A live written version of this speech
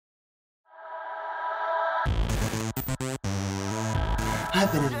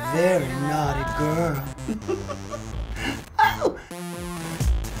I've been a very naughty girl. Oh!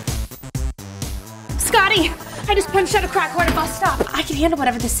 Scotty, I just punched out a crack at a bus stop. I can handle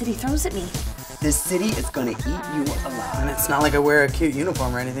whatever the city throws at me. This city is gonna eat you alive. And it's not like I wear a cute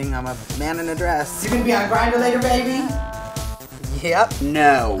uniform or anything. I'm a man in a dress. You gonna be on Grindr later, baby? Yep.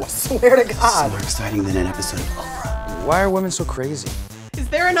 No. Swear to God. More exciting than an episode of Oprah. Why are women so crazy? Is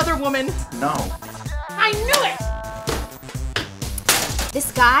there another woman? No. I knew it!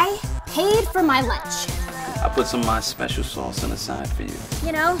 This guy paid for my lunch. I put some of my special sauce on the side for you.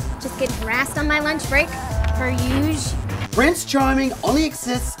 You know, just getting harassed on my lunch break, per usual. Prince Charming only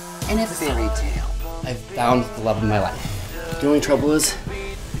exists in a fairy tale. I've found the love of my life. The only trouble is,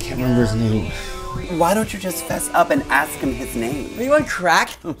 I can't remember his name. Why don't you just fess up and ask him his name? Are you on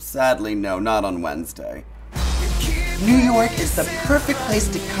crack? Oh, sadly, no, not on Wednesday. New York is the perfect place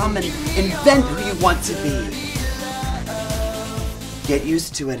to come and invent who you want to be. Get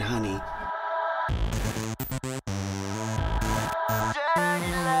used to it, honey.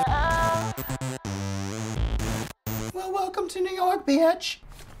 Well, welcome to New York, bitch.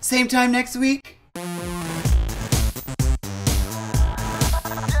 Same time next week.